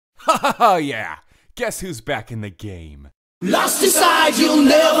Ha ha ha, yeah! Guess who's back in the game? Lost inside, you'll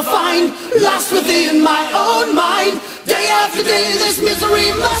never find. Lost within my own mind. Day after day, this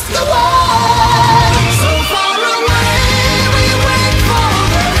misery must go on. So far away, we wait for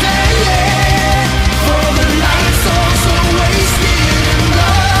the day, for the lights also wasted in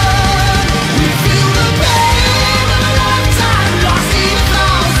blood. We feel the pain of a lifetime lost in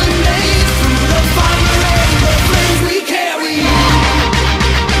 1,000 days. Through the fire and the flames we carry.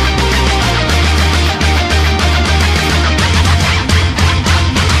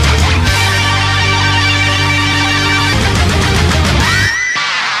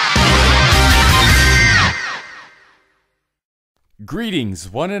 Greetings,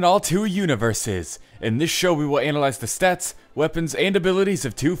 one and all to UniVS. In this show we will analyze the stats, weapons, and abilities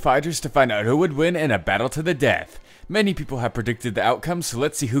of two fighters to find out who would win in a battle to the death. Many people have predicted the outcome, so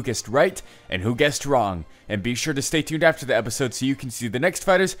let's see who guessed right and who guessed wrong. And be sure to stay tuned after the episode so you can see the next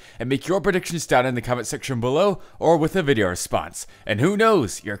fighters and make your predictions down in the comment section below or with a video response. And who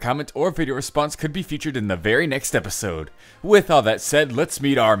knows, your comment or video response could be featured in the very next episode. With all that said, let's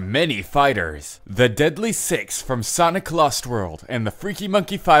meet our many fighters. The Deadly Six from Sonic Lost World and the Freaky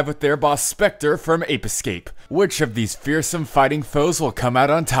Monkey 5 with their boss Spector from Ape Escape. Which of these fearsome fighting foes will come out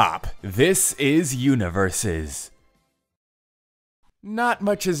on top? This is UniVS. Not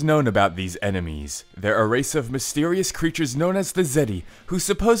much is known about these enemies. They're a race of mysterious creatures known as the Zeti, who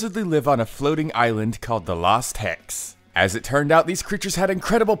supposedly live on a floating island called the Lost Hex. As it turned out, these creatures had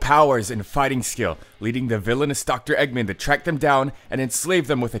incredible powers and fighting skill, leading the villainous Dr. Eggman to track them down and enslave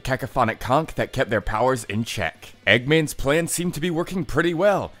them with a cacophonic conch that kept their powers in check. Eggman's plan seemed to be working pretty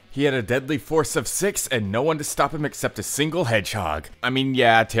well. He had a deadly force of 6 and no one to stop him except a single hedgehog. I mean,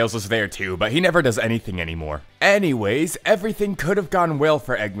 yeah, Tails was there too, but he never does anything anymore. Anyways, everything could have gone well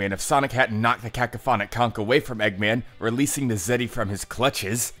for Eggman if Sonic hadn't knocked the cacophonic conch away from Eggman, releasing the Zeti from his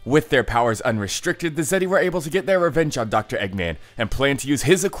clutches. With their powers unrestricted, the Zeti were able to get their revenge on Dr. Eggman, and planned to use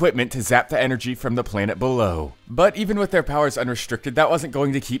his equipment to zap the energy from the planet below. But even with their powers unrestricted, that wasn't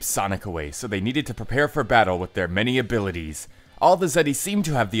going to keep Sonic away, so they needed to prepare for battle with their many abilities. All the Zeti seem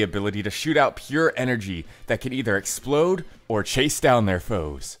to have the ability to shoot out pure energy that can either explode or chase down their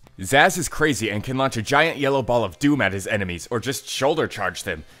foes. Zaz is crazy and can launch a giant yellow ball of doom at his enemies or just shoulder charge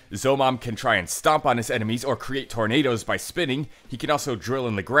them. Zomom can try and stomp on his enemies or create tornadoes by spinning. He can also drill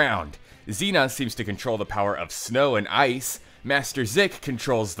in the ground. Xena seems to control the power of snow and ice. Master Zik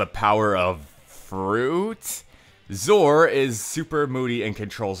controls the power of fruit. Zor is super moody and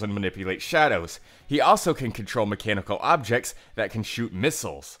controls and manipulates shadows. He also can control mechanical objects that can shoot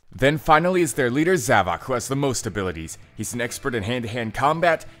missiles. Then finally is their leader Zavok, who has the most abilities. He's an expert in hand-to-hand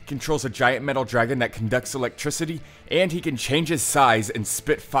combat, controls a giant metal dragon that conducts electricity, and he can change his size and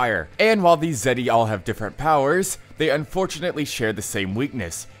spit fire. And while these Zeti all have different powers, they unfortunately share the same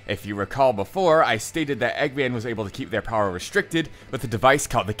weakness. If you recall before, I stated that Eggman was able to keep their power restricted with a device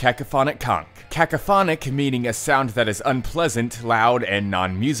called the cacophonic conch. Cacophonic meaning a sound that is unpleasant, loud, and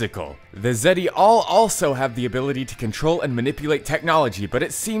non-musical. The Zeti all also have the ability to control and manipulate technology, but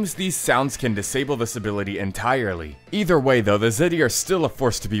it seems these sounds can disable this ability entirely. Either way though, the Zeti are still a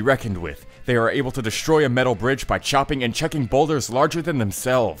force to be reckoned with. They are able to destroy a metal bridge by chopping and chucking boulders larger than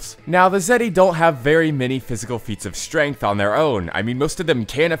themselves. Now, the Zeti don't have very many physical feats of strength on their own. I mean, most of them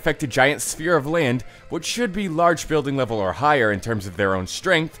can affect a giant sphere of land, which should be large building level or higher in terms of their own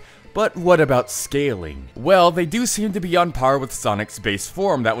strength. But what about scaling? Well, they do seem to be on par with Sonic's base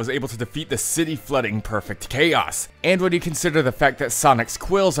form that was able to defeat the city-flooding Perfect Chaos. And when you consider the fact that Sonic's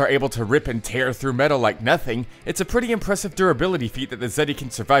quills are able to rip and tear through metal like nothing, it's a pretty impressive durability feat that the Zeti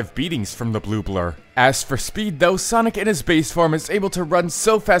can survive beatings from the blue blur. As for speed though, Sonic in his base form is able to run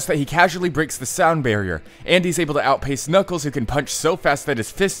so fast that he casually breaks the sound barrier, and he's able to outpace Knuckles, who can punch so fast that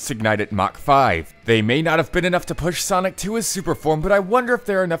his fists ignite at Mach 5. They may not have been enough to push Sonic to his super form, but I wonder if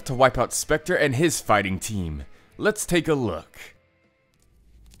they're enough to wipe out Spector and his fighting team. Let's take a look.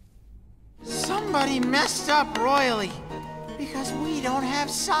 Somebody messed up royally because we don't have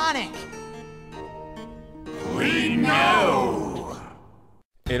Sonic. We know!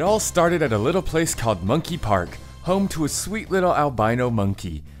 It all started at a little place called Monkey Park, home to a sweet little albino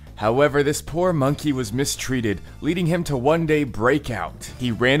monkey. However, this poor monkey was mistreated, leading him to one day break out.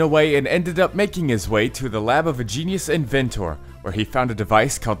 He ran away and ended up making his way to the lab of a genius inventor, where he found a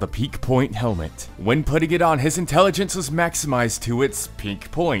device called the Peak Point Helmet. When putting it on, his intelligence was maximized to its peak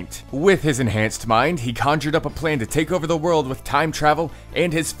point. With his enhanced mind, he conjured up a plan to take over the world with time travel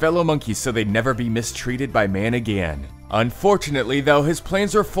and his fellow monkeys so they'd never be mistreated by man again. Unfortunately though, his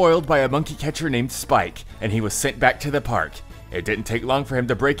plans were foiled by a monkey catcher named Spike, and he was sent back to the park. It didn't take long for him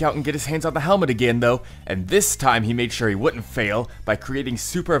to break out and get his hands on the helmet again though, and this time he made sure he wouldn't fail by creating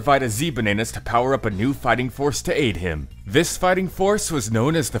Super Vita Z bananas to power up a new fighting force to aid him. This fighting force was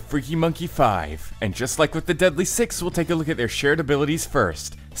known as the Freaky Monkey 5, and just like with the Deadly Six, we'll take a look at their shared abilities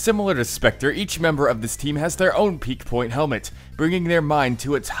first. Similar to Spector, each member of this team has their own peak point helmet, bringing their mind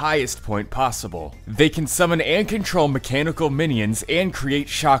to its highest point possible. They can summon and control mechanical minions and create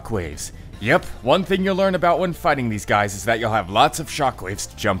shockwaves. Yep, one thing you'll learn about when fighting these guys is that you'll have lots of shockwaves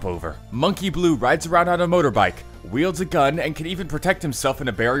to jump over. Monkey Blue rides around on a motorbike, wields a gun, and can even protect himself in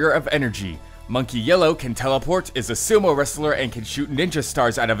a barrier of energy. Monkey Yellow can teleport, is a sumo wrestler, and can shoot ninja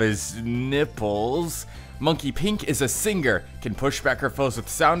stars out of his nipples. Monkey Pink is a singer, can push back her foes with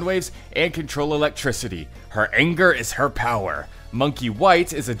sound waves, and control electricity. Her anger is her power. Monkey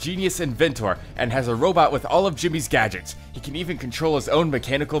White is a genius inventor and has a robot with all of Jimmy's gadgets. He can even control his own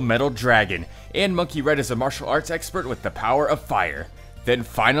mechanical metal dragon. And Monkey Red is a martial arts expert with the power of fire. Then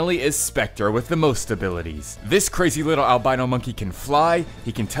finally is Spector with the most abilities. This crazy little albino monkey can fly,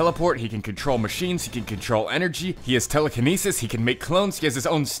 he can teleport, he can control machines, he can control energy, he has telekinesis, he can make clones, he has his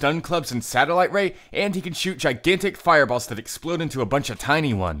own stun clubs and satellite ray, and he can shoot gigantic fireballs that explode into a bunch of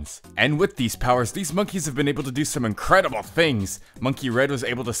tiny ones. And with these powers, these monkeys have been able to do some incredible things. Monkey Red was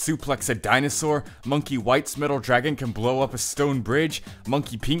able to suplex a dinosaur, Monkey White's metal dragon can blow up a stone bridge,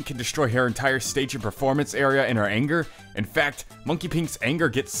 Monkey Pink can destroy her entire stage and performance area in her anger. In fact, Monkey Pink's anger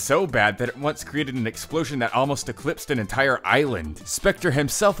gets so bad that it once created an explosion that almost eclipsed an entire island. Spector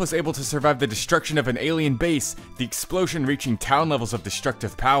himself was able to survive the destruction of an alien base, the explosion reaching town levels of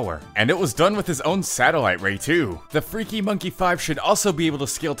destructive power. And it was done with his own satellite ray too. The Freaky Monkey 5 should also be able to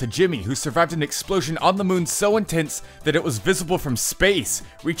scale to Jimmy, who survived an explosion on the moon so intense that it was visible from space,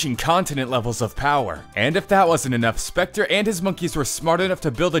 reaching continent levels of power. And if that wasn't enough, Spector and his monkeys were smart enough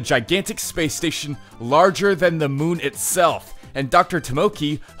to build a gigantic space station larger than the moon itself. And Dr.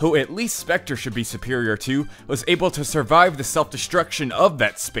 Tomoki, who at least Spector should be superior to, was able to survive the self-destruction of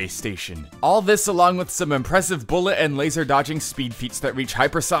that space station. All this along with some impressive bullet and laser dodging speed feats that reach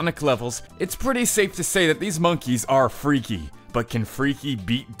hypersonic levels, it's pretty safe to say that these monkeys are freaky. But can freaky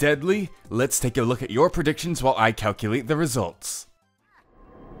beat deadly? Let's take a look at your predictions while I calculate the results.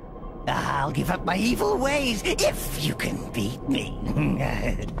 I'll give up my evil ways if you can beat me.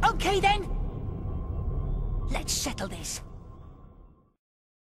 Okay then. Let's settle this.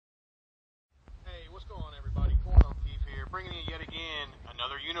 Bringing you yet again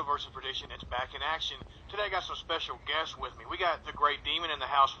another Universal prediction. It's back in action. Today I got some special guests with me. We got the Great Demon in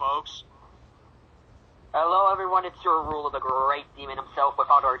the house, folks. Hello everyone, it's your ruler, the Great Demon himself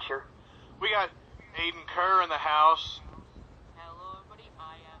without Archer. We got Aiden Kerr in the house. Hello everybody,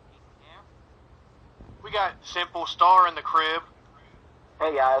 I am Aiden Kerr. We got Simple Star in the crib.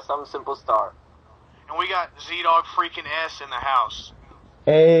 Hey guys, I'm Simple Star. And we got Z-Dog freaking S in the house.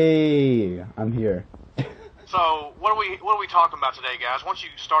 Hey, I'm here. So, what are we talking about today, guys? Why don't you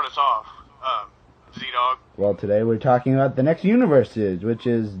start us off, Z-Dog? Well, today we're talking about the next UniVS, which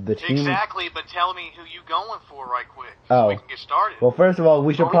is the team... Exactly, but tell me who you going for right quick, so we can get started. Well, first of all,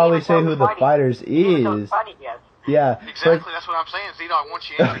 we should probably say who the fighters is. Yeah. Exactly, that's what I'm saying. Z-Dog, why don't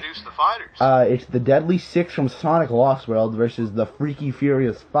you introduce the fighters? It's the Deadly Six from Sonic Lost World versus the Freaky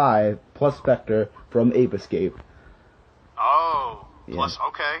Furious 5 plus Spector from Ape Escape. Oh, yeah. Plus,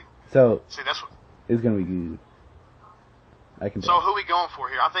 okay. So... See, that's what... It's gonna be good. I can So who we going for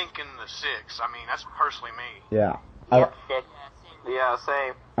here? I think in the 6. I mean, that's personally me. Yeah. Yeah,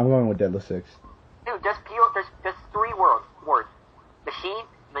 same. I'm going with Deadly Six. Dude, just 3 words. Machine,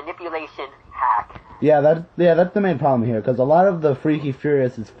 manipulation, hack. Yeah, that's the main problem here, because a lot of the Freaky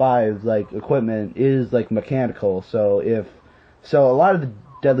Furious 5's like equipment is like mechanical. So a lot of the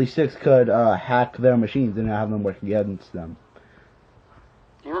Deadly Six could hack their machines and have them work against them.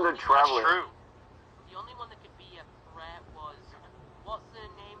 Even the Traveler. That's true. The only one that could be a threat was, what's the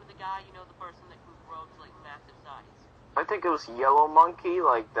name of the guy, you know, the person that could grow to like massive size? I think it was Yellow Monkey,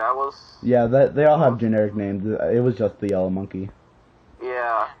 like that was... Yeah, they all have generic names. It was just the Yellow Monkey.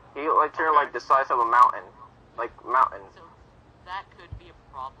 Yeah, he like turned like the size of a mountain. Like, mountain. So, that could be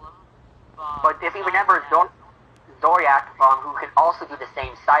a problem, But if you remember, Zoriac, who can also do the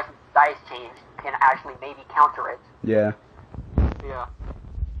same size change, can actually maybe counter it. Yeah. Yeah.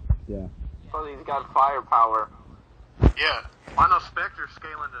 Yeah. So he's got firepower. Yeah. I know Spector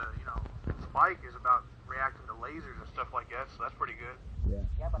scaling to, Spike is about reacting to lasers and stuff like that, so that's pretty good.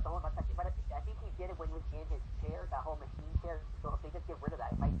 Yeah, but I think he did it when he was in his chair, that whole machine chair. So if they just get rid of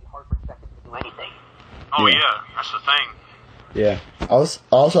that, it might be hard for Spector to do anything. Oh Yeah. yeah, that's the thing. Yeah.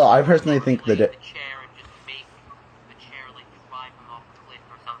 Also, I personally think that... the chair and just make the chair like drive him off a cliff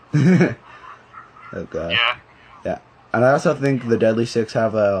or something. Oh god. Yeah. Yeah. And I also think the Deadly Six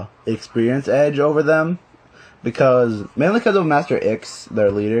have a experience edge over them, mainly because of Master X, their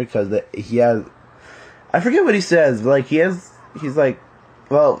leader, because he has, I forget what he says, but like he's like,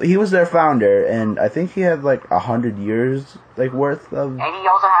 well, he was their founder, and I think he had like 100 years like worth of. And he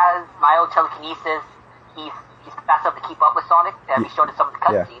also has mild telekinesis. He's fast enough to keep up with Sonic, as he showed in some of the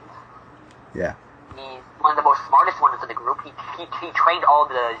cutscenes. Yeah. He's one of the most smartest ones in the group. He trained all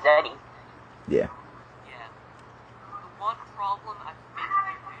the Zeddy. Yeah. The one problem I think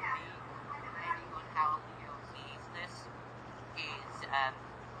there could be, depending on how Leo sees this, is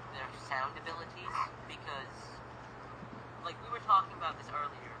their sound abilities, because, like, we were talking about this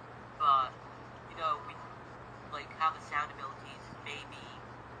earlier, but, you know, like, how the sound abilities maybe,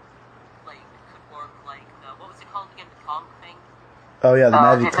 like, could work like the, what was it called again, the conch thing? Oh yeah, the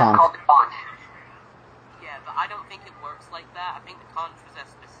magic It's conch. called the conch. Yeah, but I don't think it works like that. I think the conch was a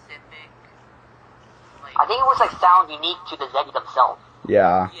specific, like... I think it was like sound unique to the Zeddy themselves.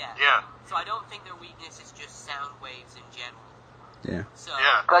 Yeah. Yeah. So I don't think their weakness is just sound waves in general. Yeah. So,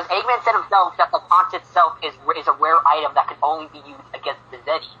 Yeah. Because Eggman said himself that the conch itself is a rare item that can only be used against the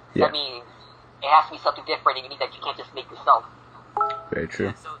Zeddy. Yeah. That means it has to be something different and unique that you can't just make yourself. Very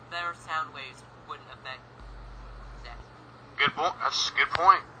true. yeah, so their sound waves wouldn't affect that. Good point. That's a good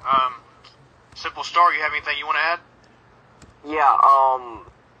point. Simple Star, you have anything you want to add? Yeah,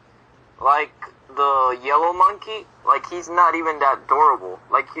 like the yellow monkey, like he's not even that durable.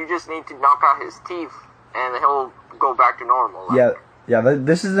 Like you just need to knock out his teeth and he'll go back to normal. Like, Yeah.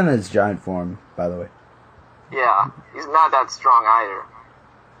 This is in its giant form, by the way. Yeah, he's not that strong either.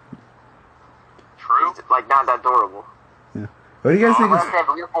 True. He's, like, not that durable. Yeah. What do you guys think? Unless if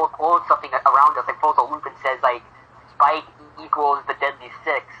Leopold holds something around us, like pulls a loop and says like Spike equals the Deadly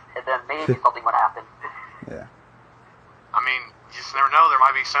Six, and then maybe something would happen. Yeah. I mean, you just never know. There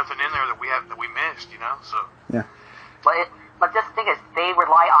might be something in there that we missed, you know. So. Yeah. But just the thing is, they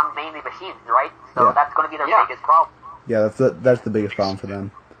rely on mainly machines, right? So Yeah. that's going to be their biggest problem. Yeah, that's the biggest problem for them.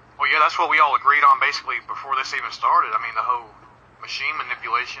 Well, yeah, that's what we all agreed on basically before this even started. I mean, the whole machine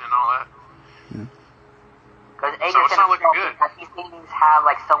manipulation and all that. Because So it's not looking good. that these things have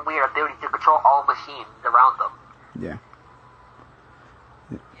like some weird ability to control all machines around them. Yeah.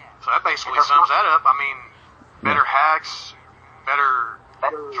 So that basically sums that up. I mean, better hacks, better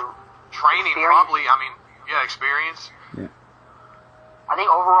training, experience. probably. I mean, yeah, experience. Yeah. I think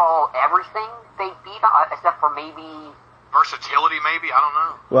overall everything they beat, except for maybe. Versatility, maybe. I don't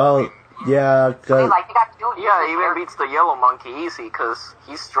know. Well, yeah, I mean, cause like they got two. Yeah, he even beats the yellow monkey easy because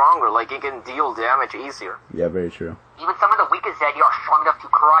he's stronger. Like he can deal damage easier. yeah, very true. Even some of the weakest Zeddy are strong enough to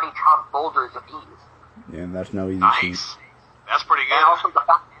karate chop boulders of ease. Yeah, and that's no easy feat. Nice. That's pretty good. And also the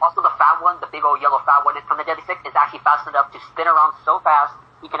fat one, the big old yellow fat one from the Deadly Six, is actually fast enough to spin around so fast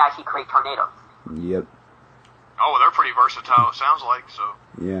he can actually create tornadoes. Yep. Oh, they're pretty versatile, it sounds like, so.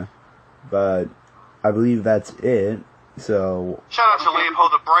 Yeah. But I believe that's it. So, Shout out to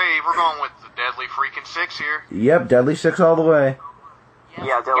LeopoldTheBrave. We're going with the Deadly freaking Six here. yep, Deadly Six all the way.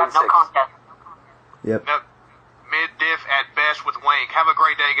 Yeah, Deadly Yeah, no Six. contest. Yep. No, mid-diff at best with Wink. Have a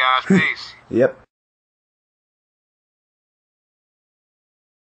great day, guys. Peace. Yep.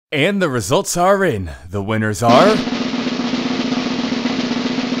 And the results are in. The winners are...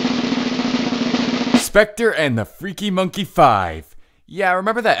 Spector and the Freaky Monkey 5. Yeah,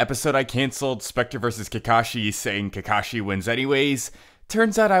 remember that episode I canceled, Spector vs. Kakashi, saying Kakashi wins anyways?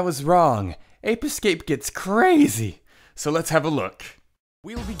 Turns out I was wrong. Ape Escape gets crazy. So let's have a look.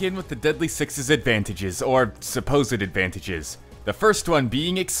 We'll begin with the Deadly Six's advantages, or supposed advantages. The first one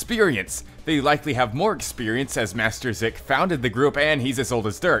being experience. They likely have more experience as Master Zik founded the group and he's as old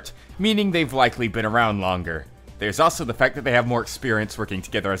as dirt, meaning they've likely been around longer. There's also the fact that they have more experience working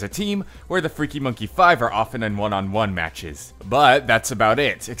together as a team, where the Freaky Monkey 5 are often in one-on-one matches. But that's about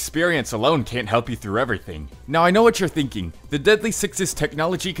it. Experience alone can't help you through everything. Now I know what you're thinking. The Deadly Six's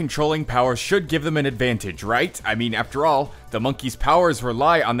technology controlling powers should give them an advantage, right? I mean, after all, the monkeys' powers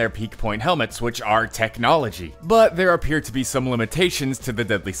rely on their peak point helmets, which are technology. But there appear to be some limitations to the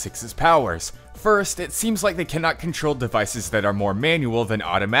Deadly Six's powers. First, it seems like they cannot control devices that are more manual than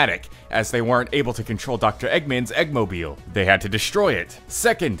automatic, as they weren't able to control Dr. Eggman's Eggmobile. They had to destroy it.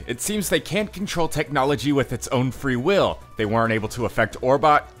 Second, it seems they can't control technology with its own free will. They weren't able to affect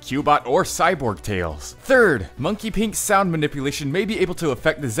Orbot, Cubot, or Cyborg Tails. Third, Monkey Pink's sound manipulation may be able to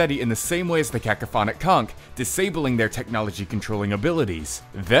affect the Zeddy in the same way as the Cacophonic Conch, disabling their technology controlling abilities.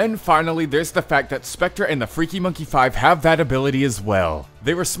 Then finally, there's the fact that Spector and the Freaky Monkey 5 have that ability as well.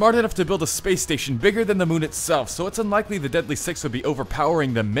 They were smart enough to build a space station bigger than the moon itself, so it's unlikely the Deadly Six would be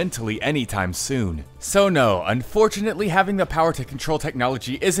overpowering them mentally anytime soon. So no, unfortunately having the power to control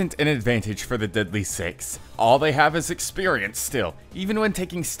technology isn't an advantage for the Deadly Six. All they have is experience still, even when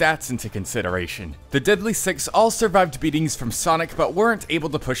taking stats into consideration. The Deadly Six all survived beatings from Sonic but weren't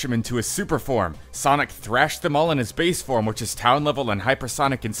able to push him into his super form. Sonic thrashed them all in his base form, which is town level and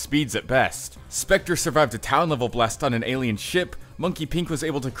hypersonic in speeds at best. Spector survived a town level blast on an alien ship. Monkey Pink was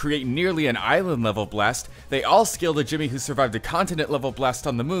able to create nearly an island level blast. They all scaled a Jimmy who survived a continent level blast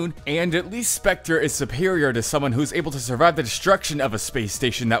on the moon, and at least Spector is superior to someone who's able to survive the destruction of a space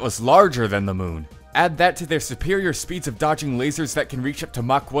station that was larger than the moon. Add that to their superior speeds of dodging lasers that can reach up to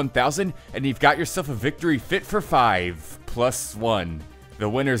Mach 1000, and you've got yourself a victory fit for 5 + 1. The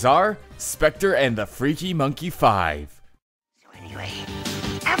winners are Spector and the Freaky Monkey 5. So anyway,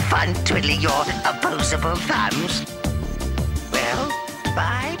 have fun twiddling your opposable thumbs. Well,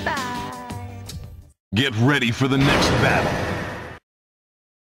 bye-bye. Get ready for the next battle.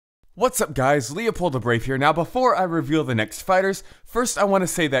 What's up guys, LeopoldTheBrave here. Now before I reveal the next fighters, first I want to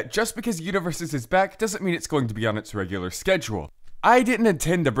say that just because UniVS is back doesn't mean it's going to be on its regular schedule. I didn't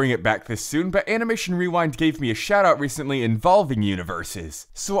intend to bring it back this soon, but Animation Rewind gave me a shout out recently involving UniVS.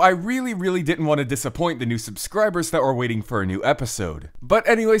 So I really didn't want to disappoint the new subscribers that were waiting for a new episode. But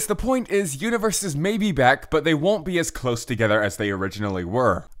anyways, the point is UniVS may be back, but they won't be as close together as they originally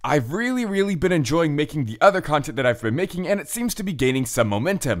were. I've really been enjoying making the other content that I've been making, and it seems to be gaining some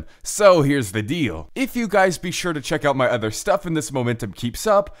momentum. So here's the deal. If you guys be sure to check out my other stuff and this momentum keeps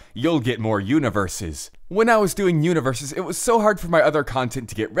up, you'll get more UniVS. When I was doing UniVS, it was so hard for my other content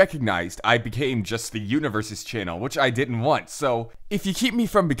to get recognized. I became just the UniVS channel, which I didn't want, so if you keep me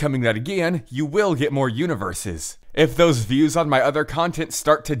from becoming that again, you will get more UniVS. If those views on my other content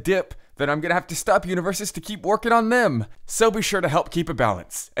start to dip, then I'm gonna have to stop UniVS to keep working on them. So be sure to help keep a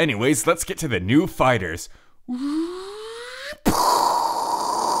balance. Anyways, let's get to the new fighters.